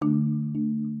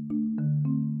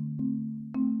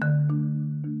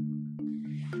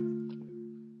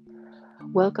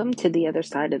Welcome to The Other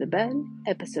Side of the Bed,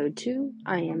 Episode 2.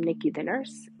 I am Nikki the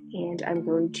Nurse, and I'm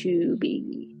going to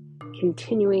be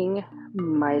continuing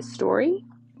my story.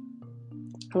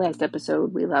 Last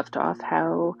episode, we left off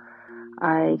how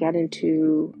I got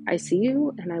into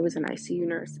ICU, and I was an ICU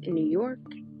nurse in New York,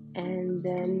 and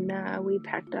then we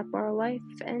packed up our life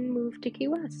and moved to Key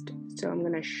West. So I'm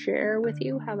going to share with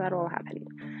you how that all happened.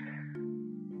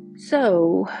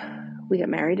 So we got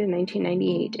married in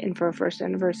 1998, and for our first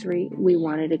anniversary, we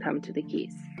wanted to come to the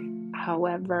Keys.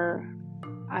 However,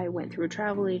 I went through a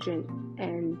travel agent,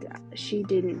 and she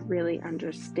didn't really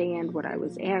understand what I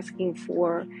was asking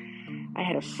for. I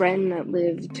had a friend that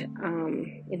lived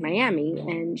in Miami,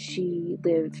 and she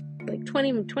lived like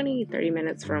 30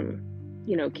 minutes from,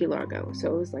 Key Largo.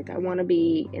 So it was like, I want to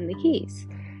be in the Keys.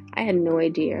 I had no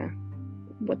idea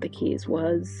what the Keys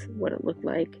was, what it looked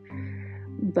like.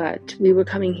 But we were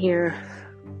coming here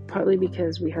partly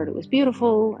because we heard it was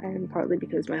beautiful and partly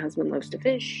because my husband loves to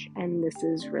fish and this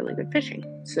is really good fishing.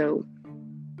 So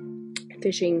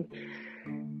fishing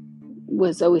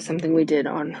was always something we did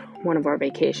on one of our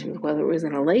vacations, whether it was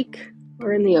in a lake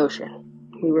or in the ocean.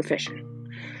 We were fishing.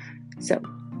 So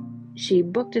she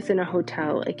booked us in a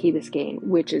hotel at Key Biscayne,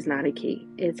 which is not a key.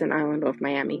 It's an island off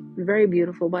Miami. Very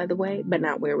beautiful, by the way, but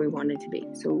not where we wanted to be.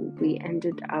 So we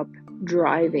ended up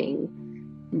driving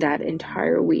that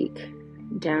entire week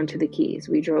down to the Keys.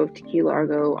 We drove to Key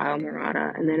Largo,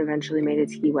 Islamorada, and then eventually made it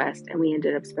to Key West, and we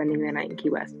ended up spending the night in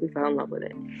Key West. We fell in love with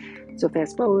it. So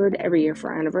fast forward, every year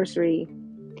for our anniversary,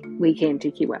 we came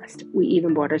to Key West. We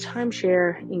even bought a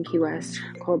timeshare in Key West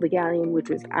called the Galleon, which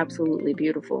was absolutely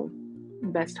beautiful.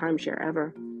 Best timeshare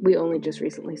ever. We only just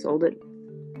recently sold it,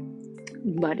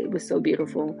 but it was so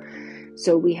beautiful.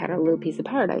 So we had a little piece of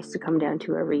paradise to come down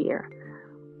to every year.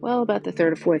 Well, about the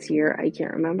third or fourth year, I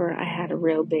can't remember, I had a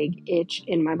real big itch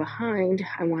in my behind.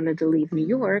 I wanted to leave New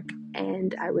York,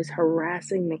 and I was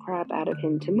harassing the crap out of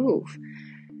him to move.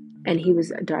 And he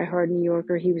was a diehard New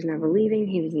Yorker. He was never leaving.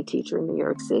 He was a teacher in New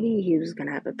York City. He was going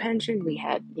to have a pension. We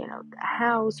had, a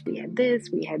house. We had this.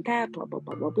 We had that, blah, blah,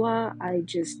 blah, blah, blah. I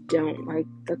just don't like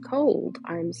the cold.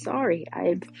 I'm sorry.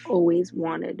 I've always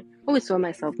saw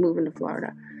myself moving to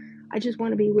Florida. I just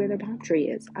want to be where the palm tree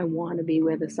is. I want to be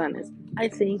where the sun is. I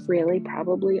think really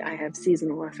probably I have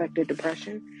seasonal affective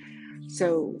depression.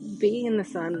 So being in the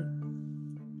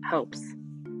sun helps.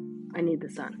 I need the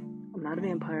sun. I'm not a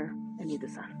vampire. I need the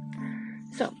sun.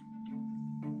 So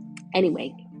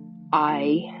anyway,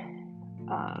 I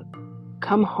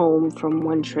come home from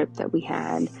one trip that we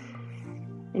had,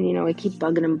 and I keep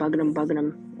bugging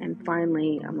him. And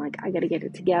finally I'm like, I got to get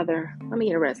it together. Let me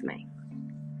get a resume.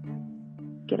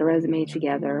 Get a resume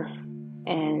together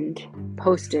and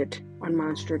post it on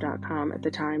Monster.com at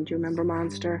the time. Do you remember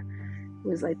Monster? It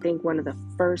was, I think, one of the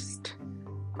first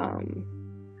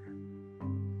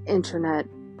internet,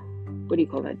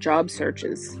 job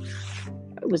searches.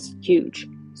 It was huge.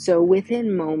 So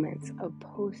within moments of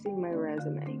posting my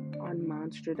resume on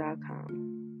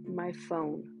Monster.com, my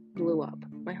phone blew up.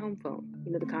 My home phone,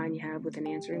 the kind you have with an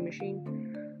answering machine,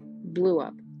 blew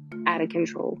up, out of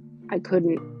control. I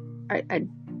couldn't, I'd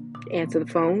answer the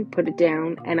phone, put it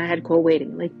down, and I had call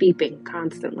waiting, like beeping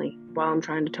constantly while I'm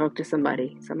trying to talk to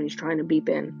somebody. Somebody's trying to beep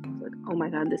in. I was like, oh my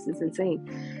God, this is insane.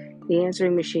 The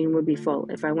answering machine would be full.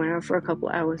 If I went out for a couple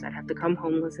hours, I'd have to come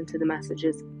home, listen to the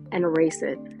messages, and erase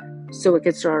it so it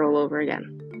could start all over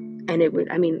again.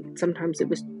 And sometimes it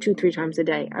was 2-3 times a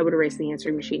day, I would erase the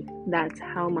answering machine. That's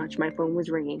how much my phone was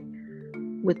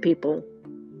ringing with people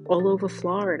all over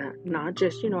Florida. Not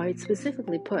just, I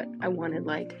specifically put, I wanted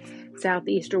like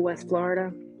Southeast or West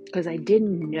Florida, because I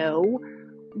didn't know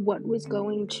what was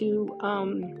going to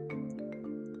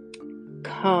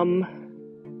come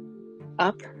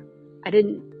up. I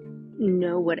didn't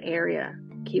know what area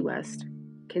Key West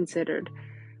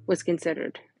was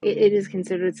considered. It is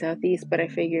considered Southeast, but I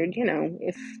figured,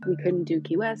 if we couldn't do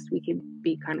Key West, we could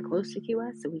be kind of close to Key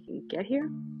West so we can get here.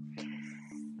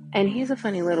 And here's a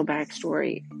funny little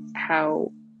backstory,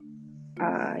 how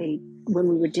when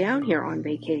we were down here on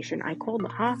vacation, I called the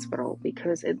hospital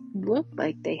because it looked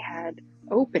like they had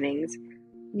openings,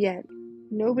 yet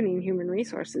nobody in human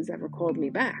resources ever called me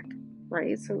back,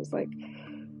 right? So it was like,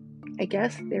 I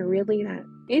guess they're really not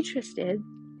interested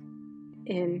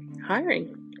in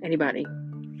hiring anybody.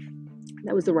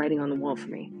 That was the writing on the wall for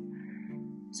me.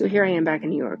 So here I am back in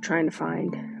New York trying to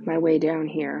find my way down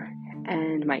here,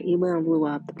 and my email blew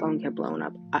up, the phone kept blowing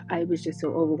up. I was just so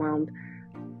overwhelmed.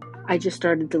 I just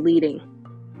started deleting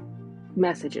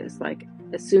messages. Like,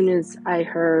 as soon as I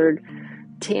heard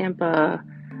Tampa,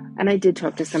 And I did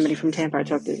talk to somebody from Tampa. I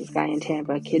talked to this guy in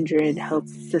Tampa, Kindred Health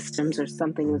Systems or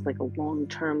something. It was like a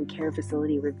long-term care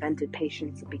facility with vented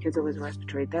patients because it was a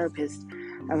respiratory therapist.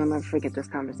 I will never forget this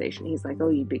conversation. He's like, oh,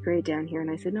 you'd be great down here. And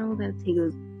I said, no, he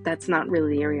goes, that's not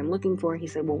really the area I'm looking for. He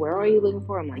said, well, where are you looking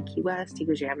for? I'm like, Key West. He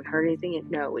goes, you haven't heard anything yet?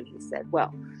 No. And he said,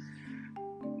 well,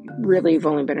 really, you've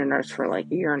only been a nurse for like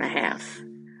a year and a half.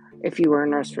 If you were a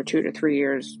nurse for 2 to 3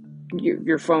 years,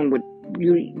 your phone would,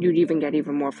 you'd even get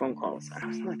even more phone calls. And I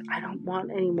was like, I don't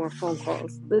want any more phone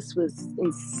calls. This was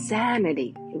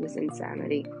insanity. It was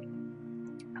insanity.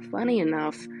 Funny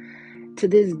enough, to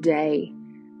this day,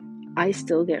 I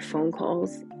still get phone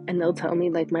calls and they'll tell me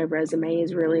like my resume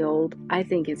is really old. I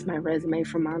think it's my resume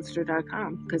from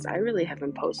Monster.com because I really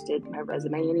haven't posted my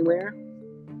resume anywhere.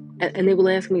 And they will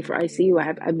ask me for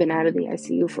ICU. I've been out of the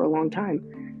ICU for a long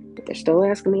time, but they're still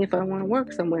asking me if I want to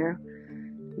work somewhere.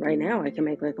 Right now, I can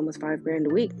make like almost $5,000 a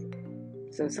week.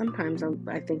 So sometimes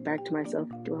I think back to myself,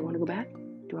 do I want to go back?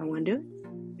 Do I want to do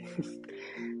it?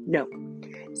 No.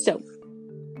 So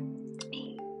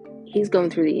he's going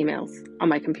through the emails on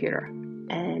my computer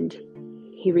and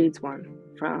he reads one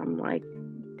from like,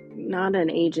 not an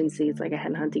agency, it's like a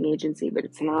headhunting agency, but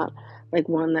it's not like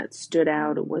one that stood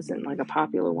out. It wasn't like a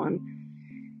popular one.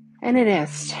 And it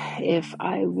asked if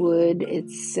I would, it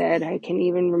said, I can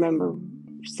even remember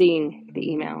seeing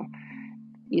the email.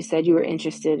 You said you were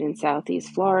interested in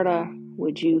Southeast Florida.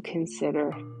 Would you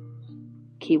consider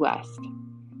Key West?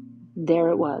 There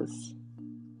it was.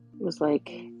 It was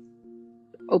like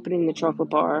opening the chocolate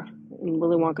bar in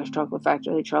Willy Wonka's Chocolate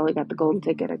Factory. Charlie got the golden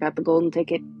ticket. I got the golden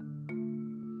ticket.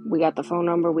 We got the phone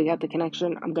number. We got the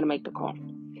connection. I'm going to make the call.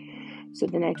 So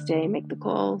the next day, I make the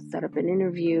call, set up an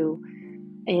interview.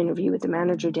 I interview with the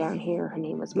manager down here. Her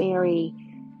name was Mary.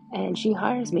 And she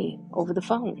hires me over the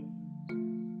phone.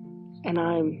 And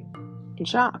I'm in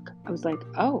shock. I was like,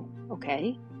 oh,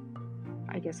 okay.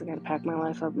 I guess I got to pack my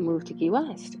life up and move to Key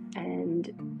West.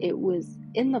 And it was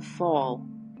in the fall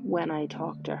when I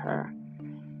talked to her.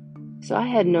 So I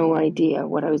had no idea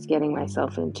what I was getting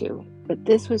myself into. But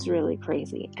this was really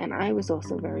crazy. And I was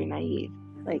also very naive.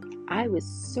 Like, I was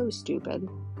so stupid.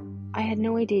 I had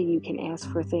no idea you can ask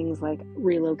for things like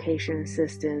relocation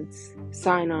assistance,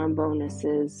 sign-on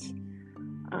bonuses,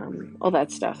 all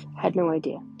that stuff. Had no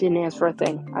idea. Didn't ask for a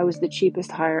thing. I was the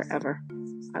cheapest hire ever.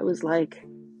 I was like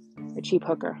a cheap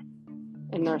hooker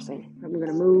in nursing. I'm going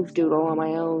to move, do it all on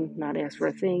my own, not ask for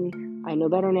a thing. I know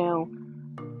better now.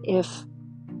 If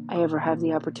I ever have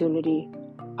the opportunity,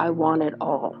 I want it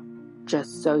all,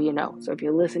 just so you know. So if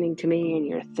you're listening to me and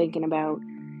you're thinking about,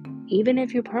 even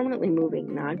if you're permanently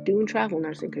moving, not doing travel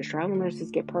nursing, because travel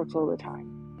nurses get perks all the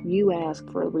time, you ask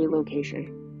for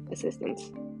relocation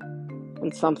assistance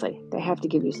and something. They have to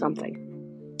give you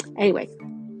something. Anyway,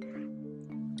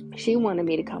 she wanted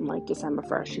me to come like December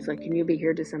 1st. She's like, can you be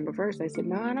here December 1st? I said,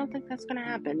 no, I don't think that's going to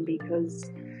happen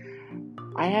because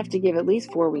I have to give at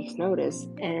least 4 weeks notice.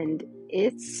 And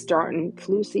it's starting,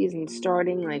 flu season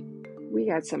starting. Like, we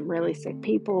got some really sick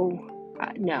people.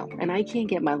 No, and I can't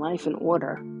get my life in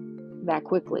order that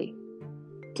quickly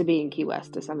to be in Key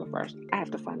West December 1st. I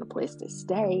have to find a place to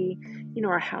stay. You know,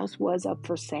 our house was up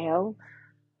for sale,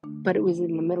 but it was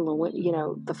in the middle of,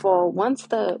 the fall. Once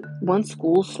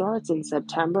school starts in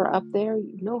September up there,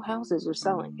 no houses are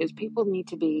selling because people need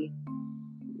to be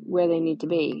where they need to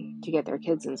be to get their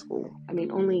kids in school. I mean,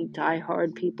 only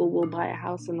diehard people will buy a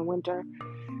house in the winter,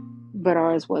 but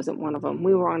ours wasn't one of them.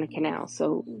 We were on a canal,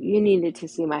 so you needed to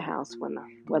see my house when the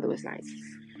weather was nice.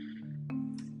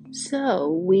 So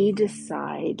we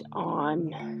decide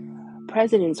on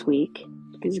President's Week,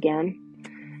 because again,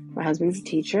 my husband's a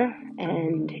teacher,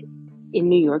 and in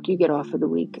New York, you get off for the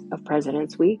week of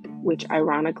President's Week, which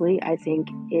ironically, I think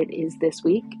it is this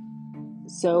week.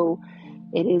 So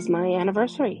it is my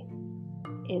anniversary.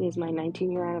 It is my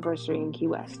 19-year anniversary in Key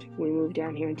West. We moved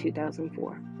down here in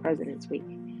 2004, President's Week.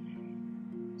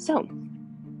 So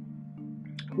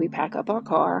we pack up our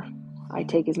car. I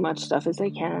take as much stuff as I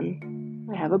can.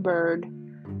 I have a bird.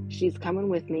 She's coming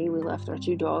with me. We left our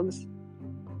 2 dogs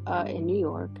in New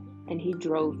York, and he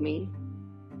drove me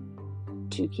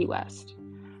to Key West.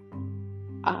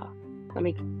 Let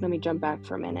me jump back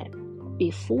for a minute.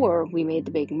 Before we made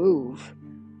the big move,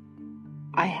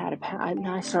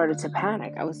 I started to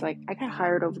panic. I was like, I got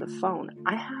hired over the phone.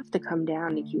 I have to come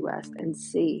down to Key West and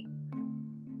see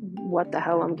what the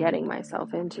hell I'm getting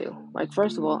myself into. Like,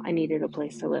 first of all, I needed a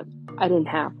place to live. I didn't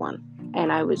have one. And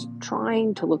I was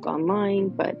trying to look online,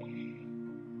 but,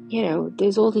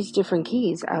 there's all these different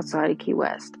keys outside of Key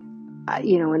West,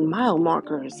 and mile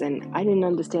markers, and I didn't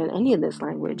understand any of this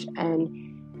language.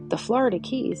 And the Florida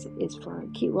Keys is for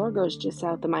Key Largo is just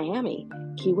south of Miami.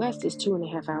 Key West is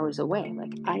 2.5 hours away.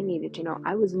 Like, I needed to know.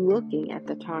 I was looking at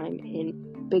the time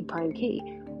in Big Pine Key,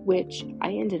 which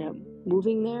I ended up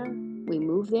moving there. We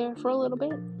moved there for a little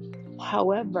bit.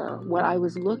 However, what I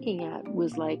was looking at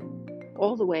was like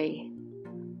all the way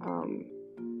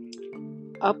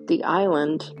up the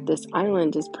island. This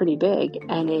island is pretty big,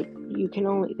 and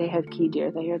they have key deer.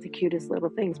 They are the cutest little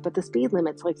things, but the speed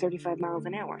limit's like 35 miles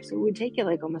an hour. So it would take you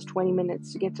like almost 20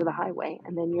 minutes to get to the highway,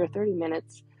 and then you're 30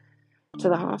 minutes to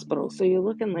the hospital. So you're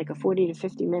looking like a 40 to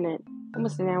 50 minute,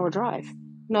 almost an hour drive.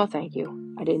 No, thank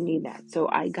you. I didn't need that. So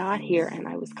I got here and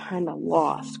I was kind of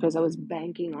lost because I was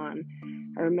banking on,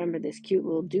 I remember this cute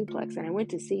little duplex, and I went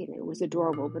to see it. It was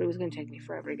adorable, but it was going to take me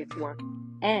forever to get to work.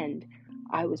 And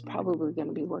I was probably going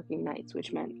to be working nights,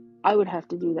 which meant I would have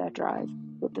to do that drive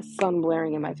with the sun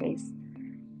blaring in my face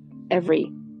every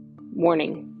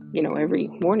morning, every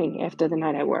morning after the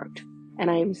night I worked. And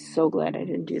I am so glad I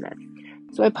didn't do that.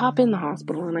 So I pop in the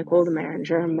hospital and I call the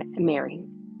manager, Mary.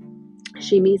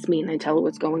 She meets me and I tell her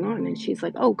what's going on. And she's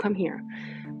like, oh, come here.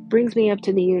 Brings me up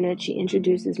to the unit. She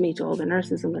introduces me to all the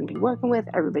nurses I'm going to be working with.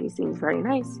 Everybody seems very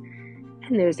nice.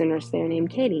 And there's a nurse there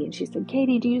named Katie. And she said,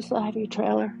 Katie, do you still have your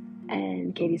trailer?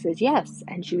 And Katie says, yes.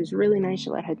 And she was really nice. She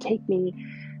let her take me.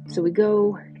 So we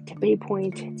go to Bay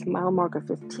Point. It's mile marker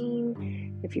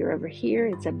 15. If you're ever here,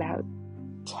 it's about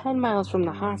 10 miles from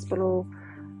the hospital.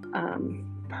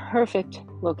 Perfect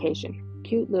location.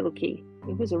 Cute little key.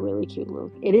 It is a really cute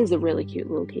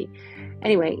little key.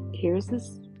 Anyway, here's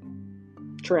this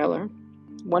trailer.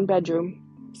 1 bedroom,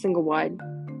 single wide,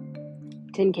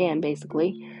 tin can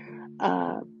basically.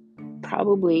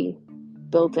 Probably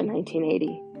built in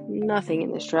 1980. Nothing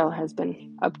in this trailer has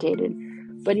been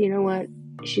updated. But you know what?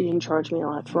 She didn't charge me a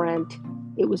lot for rent.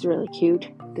 It was really cute.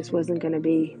 This wasn't going to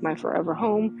be my forever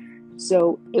home.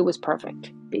 So it was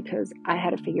perfect because I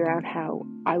had to figure out how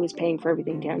I was paying for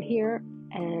everything down here,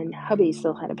 and hubby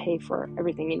still had to pay for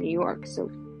everything in New York.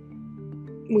 So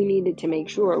we needed to make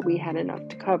sure we had enough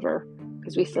to cover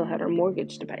because we still had our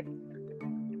mortgage to pay.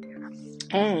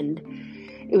 And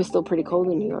it was still pretty cold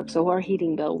in New York, so our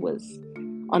heating bill was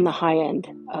on the high end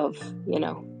of,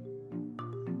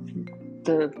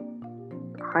 the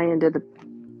high end of the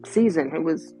season. It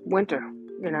was winter,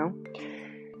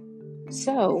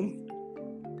 So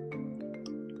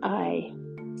I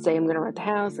say I'm going to rent the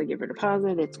house. I give her a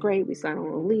deposit. It's great. We sign a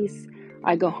little lease.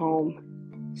 I go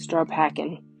home, start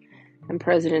packing, and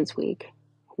President's Week,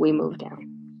 we move down.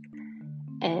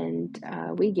 And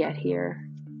we get here,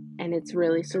 and it's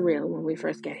really surreal when we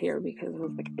first get here because it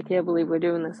was like, I can't believe we're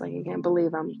doing this. Like, I can't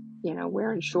believe I'm,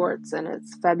 wearing shorts and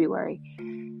it's February.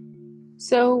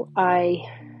 So I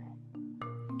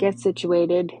get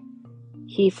situated.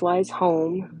 He flies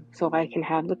home so I can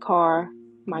have my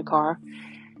car,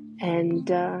 and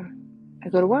I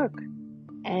go to work.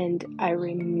 And I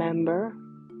remember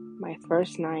my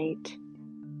first night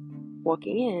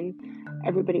walking in,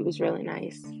 everybody was really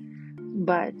nice.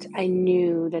 But I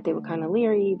knew that they were kind of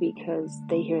leery because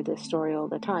they hear this story all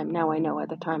the time. Now I know, at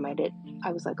the time I did.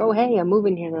 I was like, oh, hey, I'm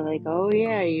moving here. They're like, oh,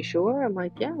 yeah, are you sure? I'm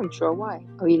like, yeah, I'm sure. Why?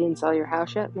 Oh, you didn't sell your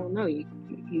house yet? Well, no, you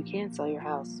can't sell your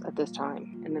house at this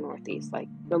time in the Northeast. Like,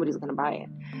 nobody's going to buy it.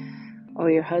 Oh,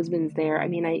 your husband's there. I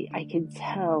mean, I could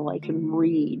tell, I can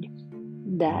read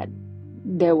that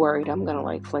they're worried I'm going to,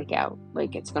 like, flake out.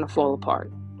 Like, it's going to fall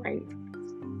apart, right?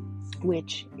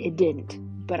 Which it didn't.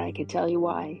 But I could tell you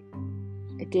why.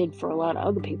 It did for a lot of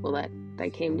other people that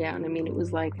came down. I mean, it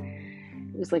was like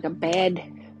a bad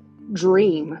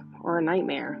dream or a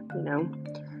nightmare,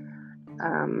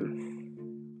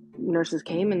 Nurses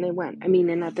came and they went. I mean,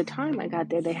 and at the time I got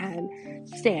there, they had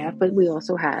staff, but we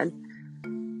also had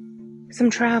some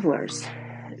travelers.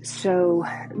 So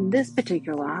this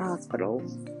particular hospital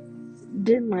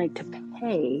didn't like to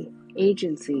pay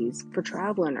agencies for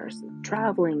traveling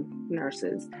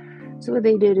nurses. So what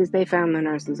they did is they found the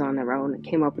nurses on their own,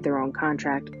 came up with their own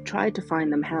contract, tried to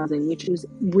find them housing, which was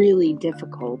really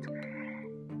difficult.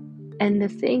 And the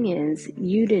thing is,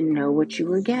 you didn't know what you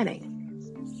were getting.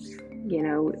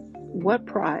 What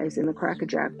prize in the Cracker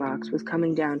Jack box was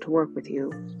coming down to work with you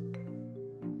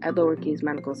at Lower Keys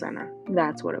Medical Center?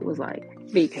 That's what it was like.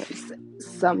 Because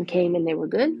some came and they were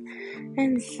good,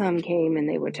 and some came and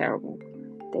they were terrible.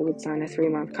 They would sign a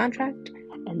 3-month contract,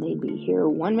 and they'd be here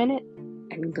 1 minute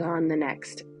and gone the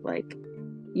next. Like,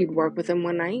 you'd work with them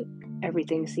one night,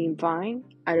 everything seemed fine.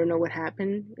 I don't know what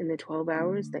happened in the 12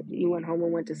 hours that you went home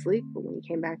and went to sleep, but when you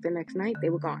came back the next night, they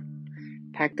were gone.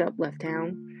 Packed up, left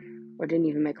town, or didn't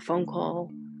even make a phone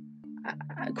call.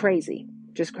 Crazy.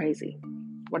 Just crazy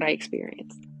what I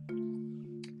experienced.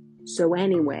 So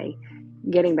anyway,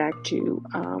 getting back to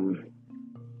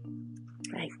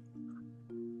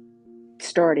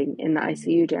starting in the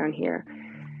ICU down here,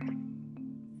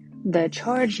 the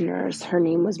charge nurse, her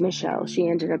name was Michelle. She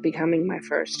ended up becoming my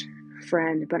first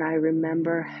friend, but I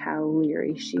remember how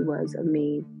leery she was of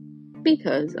me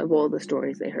because of all the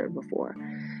stories they heard before.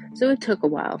 So it took a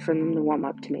while for them to warm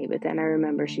up to me, but then I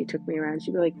remember she took me around.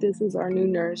 She'd be like, this is our new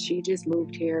nurse. She just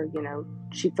moved here.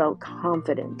 She felt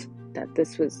confident that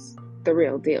this was the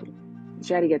real deal.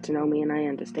 She had to get to know me, and I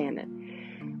understand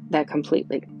that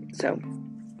completely. So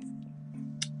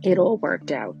it all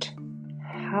worked out.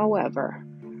 However,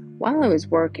 while I was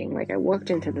working, I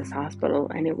walked into this hospital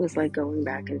and it was like going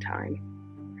back in time.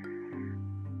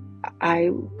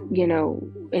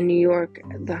 In New York,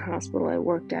 the hospital I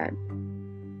worked at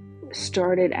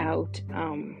started out,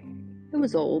 it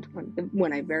was old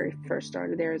when I very first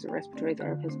started there as a respiratory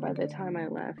therapist. By the time I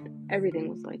left, everything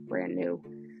was brand new,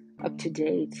 up to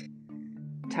date,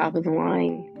 top of the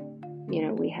line.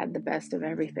 We had the best of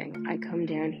everything. I come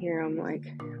down here, I'm like,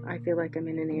 I feel like I'm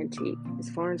in an antique. Is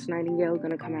Florence Nightingale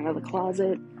going to come out of the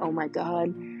closet? Oh my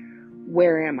God,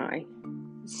 where am I?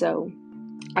 So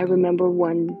I remember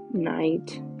one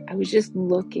night, I was just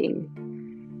looking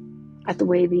at the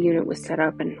way the unit was set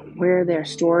up and where their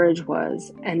storage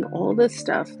was, and all the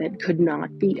stuff that could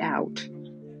not be out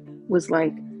was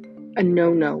like a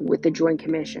no-no with the Joint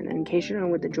Commission. And in case you don't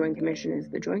know what the Joint Commission is,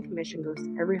 the Joint Commission goes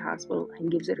to every hospital and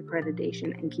gives it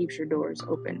accreditation and keeps your doors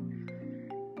open.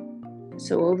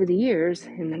 So over the years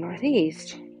in the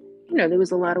Northeast, there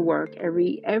was a lot of work.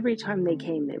 Every time they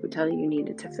came, they would tell you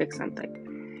needed to fix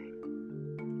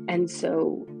something. And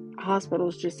so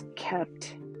hospitals just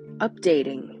kept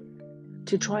updating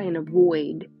to try and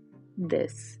avoid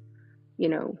this,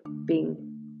 being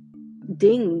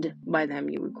dinged by them,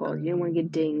 you would call it. You don't want to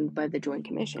get dinged by the Joint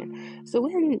Commission. So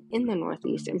in the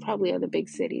Northeast and probably other big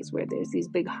cities where there's these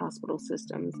big hospital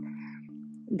systems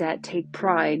that take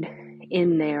pride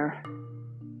in their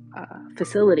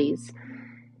facilities,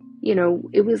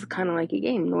 it was kind of like a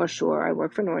game. North Shore, I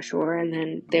worked for North Shore, and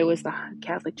then there was the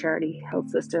Catholic Charity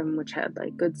Health System, which had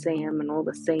Good Sam and all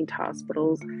the Saint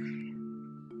hospitals.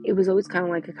 It was always kind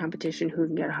of like a competition who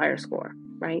can get a higher score,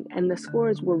 right? And the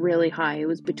scores were really high. It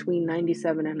was between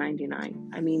 97 and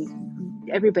 99. I mean,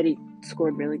 everybody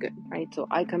scored really good, right? So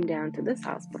I come down to this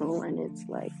hospital, and it's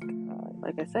like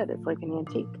I said, it's like an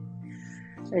antique.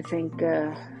 I think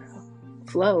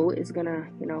Flo is gonna,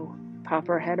 pop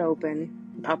her head open.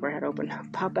 She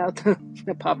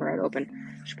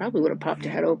probably would have popped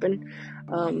her head open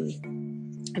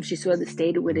if she saw the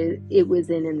state it was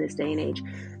in this day and age.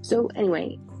 So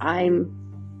anyway, I'm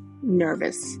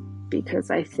nervous because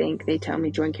I think they tell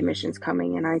me Joint Commission's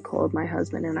coming, and I called my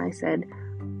husband and I said,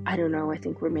 I don't know, I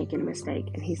think we're making a mistake.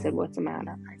 And he said, what's the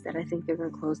matter? I said, I think they're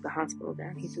going to close the hospital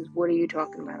down. He says, what are you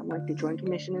talking about? I'm like, the Joint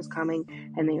Commission is coming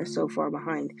and they are so far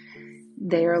behind.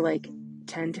 They are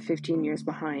 10 to 15 years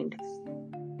behind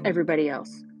everybody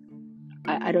else.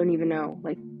 I don't even know.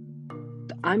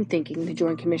 I'm thinking the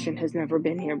Joint Commission has never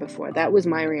been here before. That was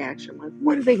my reaction.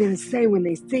 What are they going to say when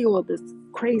they see all this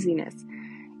craziness?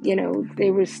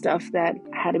 There was stuff that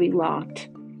had to be locked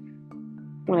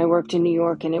when I worked in New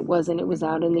York, and it was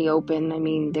out in the open. I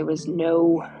mean, there was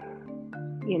no,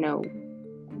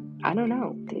 I don't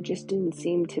know. There just didn't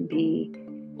seem to be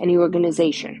any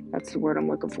organization. That's the word I'm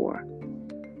looking for.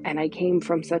 And I came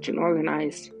from such an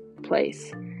organized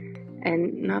place.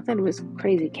 And not that it was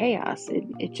crazy chaos.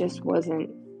 It just wasn't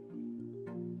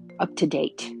up to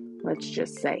date, let's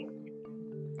just say.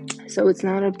 So it's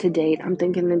not up to date. I'm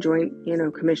thinking the Joint,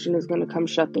 Commission is going to come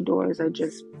shut the doors. I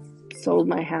just sold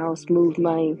my house, moved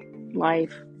my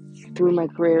life, threw my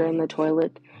career in the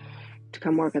toilet to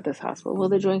come work at this hospital. Well,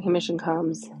 the Joint Commission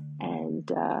comes,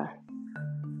 and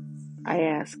I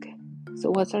ask,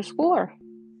 so what's our score?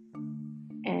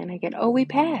 And I get, we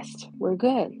passed. We're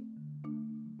good.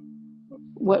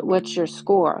 What's your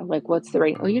score? What's the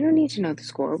rate? Oh, you don't need to know the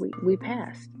score. We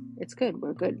passed. It's good.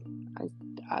 We're good.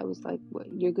 I was like,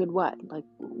 you're good what?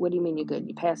 What do you mean you're good?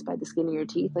 You passed by the skin of your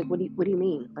teeth? What do you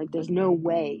mean? There's no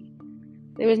way.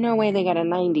 There was no way they got a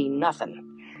 90, nothing.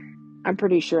 I'm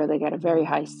pretty sure they got a very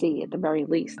high C at the very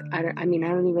least. I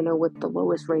don't even know what the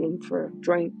lowest rating for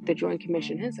the Joint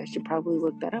Commission is. I should probably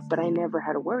look that up, but I never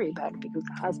had to worry about it because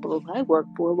the hospitals I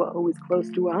worked for were always close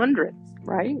to 100,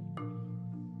 right?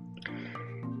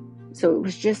 So it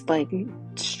was just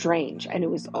strange, and it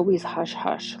was always hush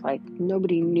hush.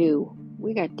 Nobody knew.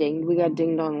 We got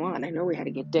dinged on what? I know we had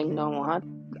to get dinged on what.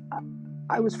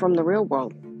 I was from the real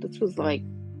world. This was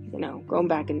going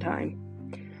back in time.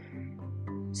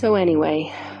 So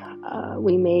anyway,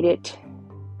 we made it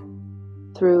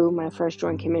through my first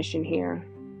Joint Commission here,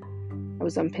 I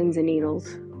was on pins and needles.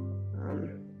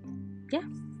 Yeah.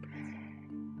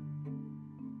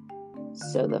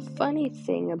 So the funny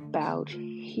thing about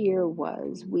here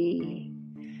was we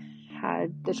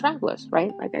had the travelers,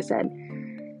 right? Like I said.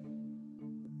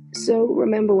 So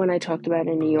remember when I talked about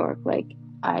in New York, like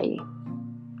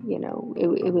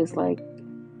it was like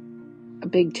a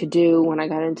big to-do when I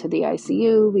got into the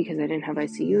ICU because I didn't have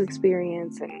ICU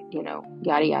experience and,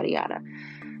 yada, yada, yada.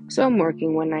 So I'm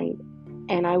working one night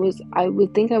and I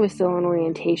would think I was still on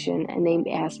orientation and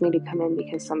they asked me to come in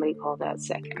because somebody called out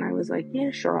sick. And I was like,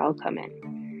 yeah, sure, I'll come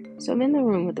in. So I'm in the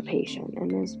room with the patient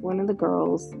and there's one of the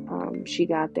girls, she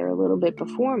got there a little bit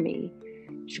before me.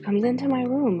 She comes into my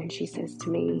room and she says to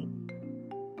me,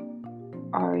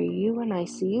 "Are you an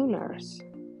ICU nurse?"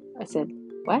 I said,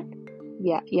 "What?"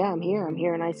 Yeah, I'm here in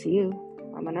ICU.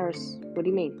 I'm a nurse. What do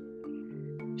you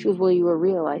mean? She goes, "Well, you were a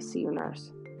real ICU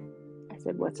nurse." I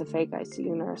said, "What's a fake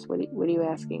ICU nurse? What are you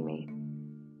asking me?"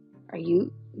 "Are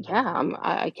you?" "Yeah,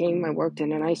 I came, I worked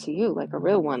in an ICU, like a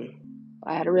real one.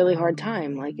 I had a really hard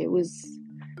time. Like I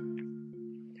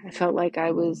felt like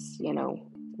I was,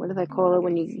 what do they call it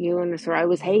when you in a sorority? I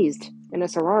was hazed in a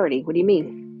sorority. What do you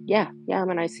mean?" Yeah,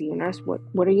 I'm an ICU nurse.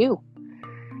 What are you?"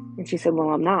 And she said, "Well,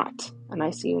 I'm not an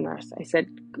ICU nurse." I said,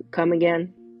 "Come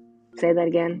again. Say that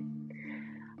again."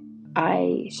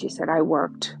 She said, "I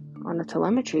worked on a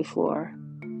telemetry floor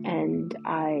and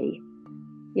I,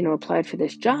 applied for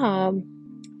this job."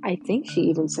 I think she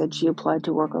even said she applied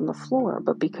to work on the floor,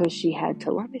 but because she had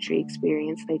telemetry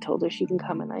experience, they told her she can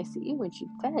come in ICU.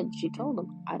 And she told them,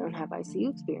 "I don't have ICU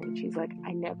experience." She's like,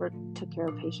 "I never took care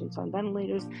of patients on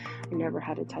ventilators. I never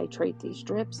had to titrate these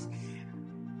drips."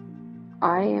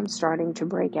 I am starting to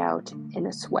break out in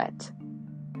a sweat.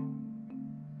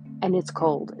 And it's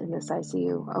cold in this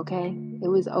ICU, okay? It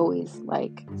was always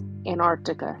like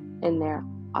Antarctica in there.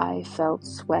 I felt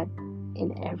sweat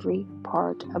in every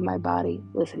part of my body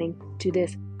listening to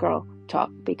this girl talk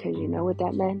because you know what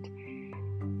that meant?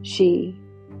 She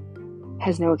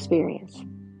has no experience.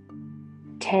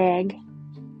 Tag,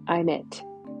 I'm it.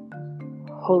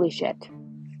 Holy shit.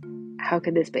 How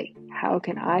could this be? How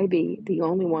can I be the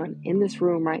only one in this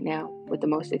room right now with the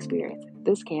most experience?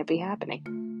 This can't be happening.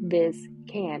 This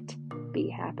can't be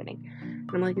happening. And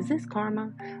I'm like, is this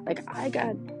karma? Like I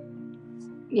got,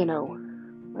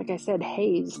 like I said,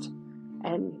 hazed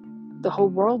and the whole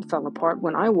world fell apart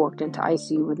when I walked into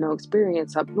ICU with no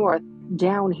experience up north.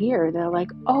 Down here, they're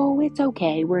like, "Oh, it's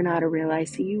okay. We're not a real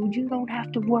ICU. You don't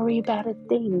have to worry about a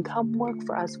thing. Come work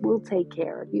for us. We'll take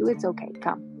care of you. It's okay.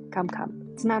 Come.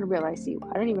 It's not a real ICU."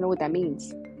 I don't even know what that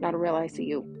means. Not a real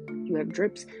ICU. You have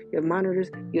drips, you have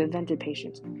monitors, you have vented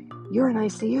patients. You're an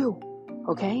ICU,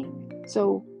 okay?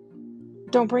 So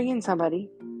don't bring in somebody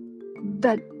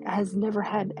that has never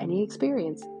had any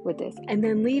experience with this and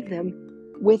then leave them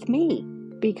with me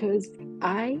because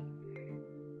I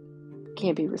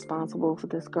can't be responsible for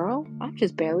this girl. I'm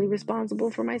just barely responsible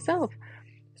for myself.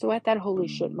 So at that holy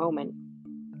shit moment,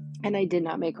 and I did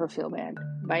not make her feel bad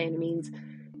by any means,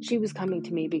 she was coming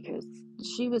to me because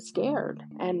she was scared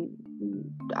and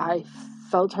I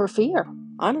felt her fear.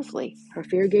 Honestly, her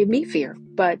fear gave me fear,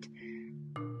 but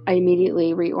I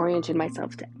immediately reoriented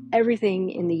myself to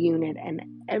everything in the unit and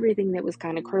everything that was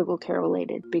kind of critical care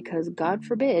related because God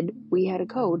forbid we had a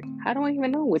code. How do I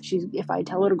even know if I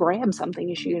tell her to grab something,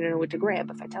 is she going to know what to grab?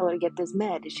 If I tell her to get this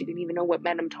med, is she going to even know what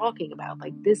med I'm talking about?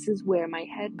 Like, this is where my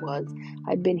head was.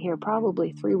 I'd been here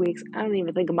probably 3 weeks. I don't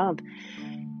even think a month.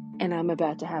 And I'm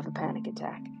about to have a panic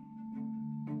attack.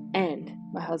 And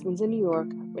my husband's in New York.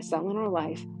 We're selling our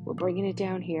life. We're bringing it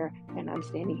down here. And I'm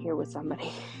standing here with somebody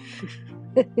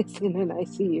who's in an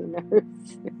ICU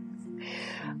nurse.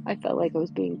 I felt like I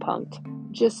was being punked.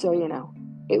 Just so you know,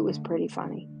 it was pretty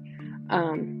funny.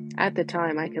 At the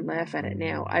time, I could laugh at it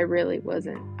now. I really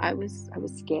wasn't. I was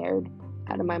scared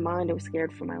out of my mind. I was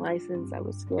scared for my license. I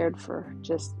was scared for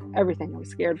just everything. I was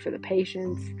scared for the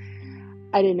patients.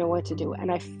 I didn't know what to do. And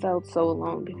I felt so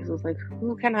alone because I was like,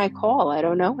 who can I call? I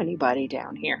don't know anybody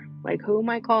down here. Like, who am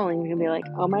I calling? And be like,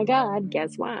 oh my God,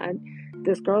 guess what?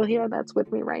 This girl here that's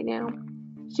with me right now,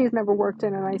 she's never worked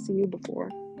in an ICU before.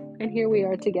 And here we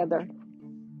are together.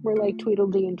 We're like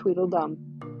Tweedledee and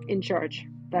Tweedledum in charge.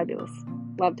 Fabulous.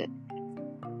 Loved it.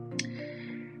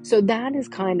 So that is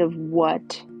kind of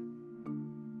what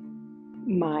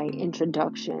my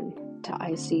introduction to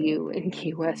ICU in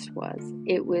Key West was.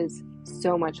 It was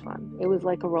so much fun. It was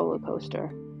like a roller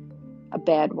coaster, a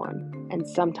bad one. And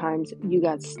sometimes you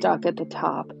got stuck at the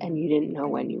top and you didn't know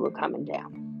when you were coming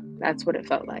down. That's what it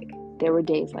felt like. There were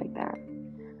days like that.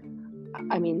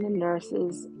 I mean, the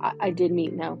nurses, I did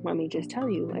meet, now let me just tell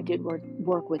you, I did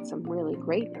work with some really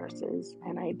great nurses,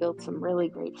 and I built some really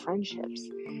great friendships.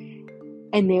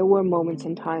 And there were moments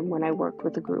in time when I worked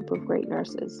with a group of great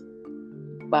nurses,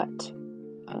 but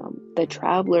the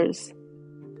travelers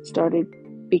started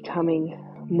becoming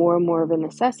more and more of a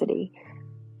necessity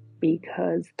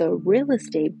because the real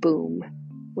estate boom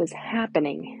was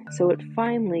happening. So it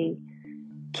finally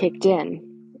kicked in.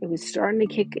 It was starting to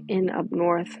kick in up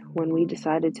north when we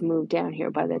decided to move down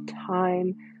here. By the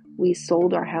time we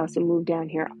sold our house and moved down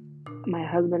here, my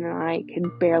husband and I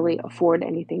could barely afford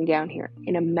anything down here.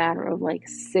 In a matter of like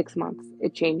 6 months,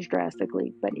 it changed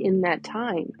drastically. But in that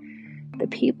time, the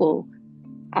people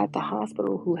at the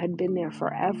hospital who had been there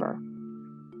forever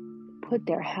put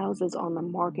their houses on the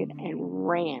market and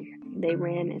ran. They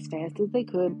ran as fast as they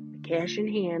could, cash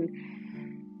in hand,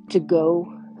 to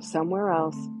go somewhere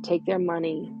else, take their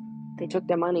money. They took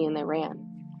their money and they ran.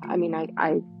 I mean,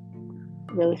 I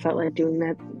really felt like doing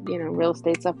that. Real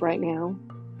estate's up right now.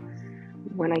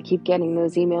 When I keep getting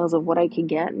those emails of what I could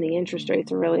get and the interest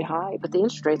rates are really high, but the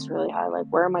interest rates are really high, like,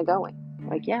 where am I going?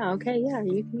 Like, yeah, okay, yeah,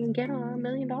 you can get $1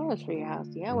 million for your house.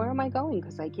 Yeah, where am I going?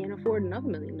 Because I can't afford another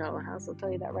 $1 million house. I'll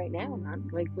tell you that right now. Not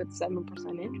like with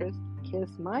 7% interest. Kiss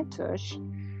my tush.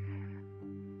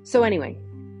 So anyway,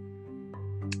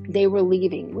 they were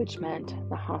leaving, which meant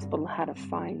the hospital had to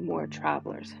find more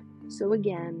travelers. So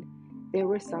again, there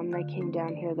were some that came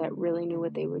down here that really knew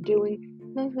what they were doing.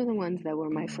 Those were the ones that were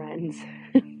my friends.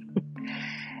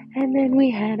 And then we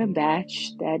had a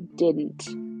batch that didn't.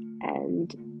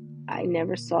 And I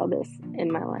never saw this in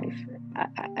my life.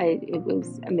 It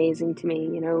was amazing to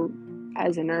me,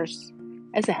 as a nurse,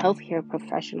 as a healthcare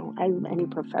professional, as any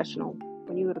professional.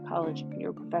 When you go to college and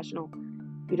you're a professional,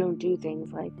 you don't do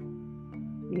things like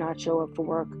not show up for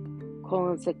work, call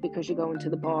in sick because you're going to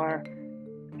the bar,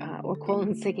 or call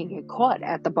in sick and get caught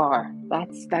at the bar.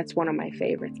 That's one of my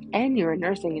favorites. And you're a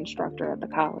nursing instructor at the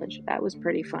college. That was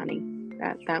pretty funny.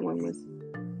 That one was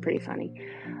pretty funny.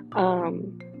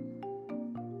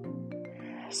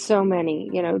 So many,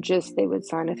 just they would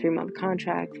sign a 3-month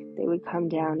contract. They would come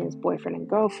down as boyfriend and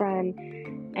girlfriend,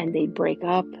 and they'd break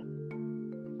up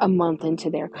a month into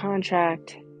their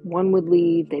contract. One would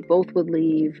leave, they both would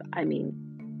leave. I mean,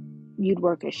 you'd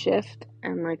work a shift,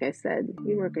 and like I said,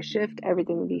 you work a shift,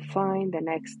 everything would be fine. The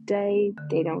next day,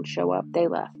 they don't show up. They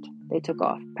left. They took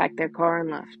off, packed their car and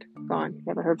left. Gone.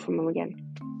 Never heard from them again.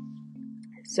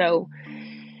 So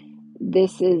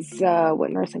this is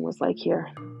what nursing was like here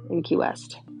in Key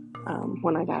West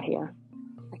when I got here.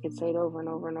 I could say it over and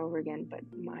over and over again, but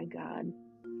my God,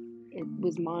 it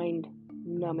was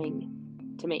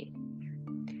mind-numbing to me.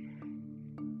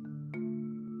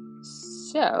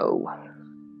 So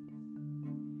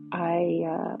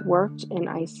I worked in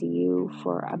ICU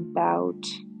for about,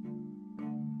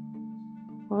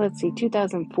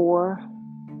 2004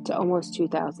 to almost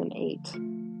 2008.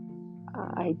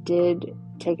 I did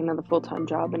take another full-time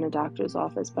job in a doctor's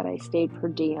office, but I stayed per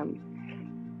diem.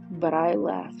 But I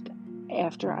left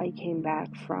after I came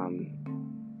back from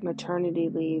maternity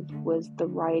leave. Was the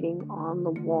writing on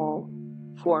the wall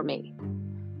for me.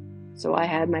 So I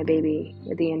had my baby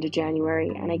at the end of January,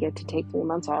 and I get to take 3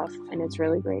 months off, and it's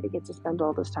really great. I get to spend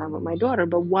all this time with my daughter.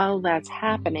 But while that's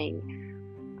happening,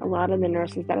 a lot of the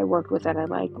nurses that I worked with that I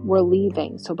like were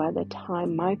leaving. So by the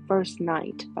time I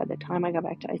got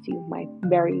back to ICU, my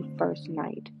very first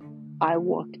night, I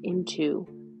walked into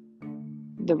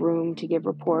the room to give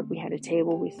report. We had a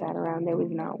table. We sat around. There was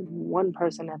not one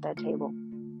person at that table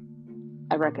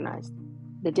I recognized.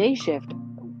 The day shift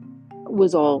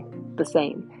was all the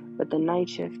same, but the night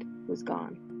shift was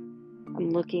gone. I'm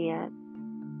looking at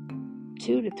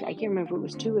 2 to 3, I can't remember if it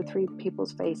was 2 or 3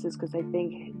 people's faces, because I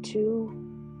think 2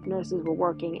 nurses were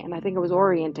working, and I think I was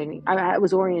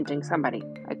orienting somebody.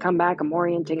 I come back, I'm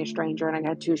orienting a stranger, and I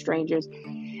got 2 strangers.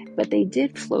 But they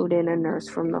did float in a nurse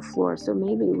from the floor, so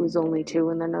maybe it was only 2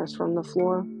 and the nurse from the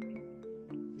floor.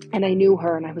 And I knew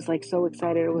her, and I was like so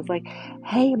excited. It was like,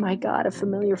 hey, my God, a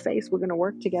familiar face. We're going to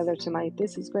work together tonight.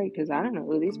 This is great, because I don't know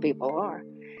who these people are.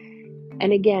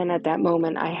 And again, at that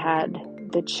moment, I had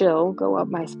the chill go up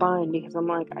my spine, because I'm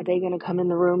like, are they going to come in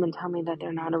the room and tell me that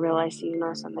they're not a real ICU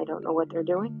nurse and they don't know what they're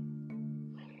doing?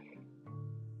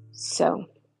 So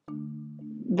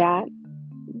that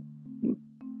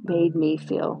made me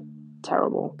feel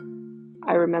terrible.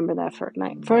 I remember that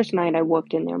first night I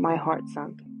walked in there, my heart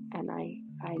sunk, and I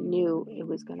knew it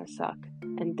was going to suck,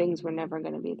 and things were never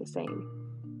going to be the same,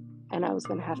 and I was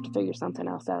going to have to figure something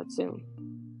else out soon.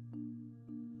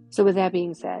 So with that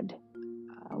being said,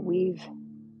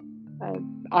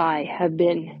 I have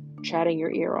been chatting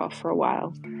your ear off for a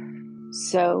while.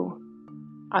 So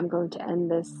I'm going to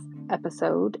end this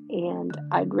episode, and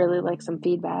I'd really like some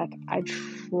feedback. I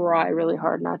try really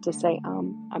hard not to say,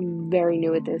 I'm very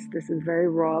new at this. This is very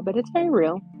raw, but it's very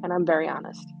real, and I'm very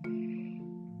honest.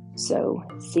 So,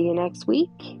 see you next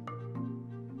week.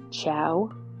 Ciao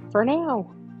for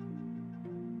now.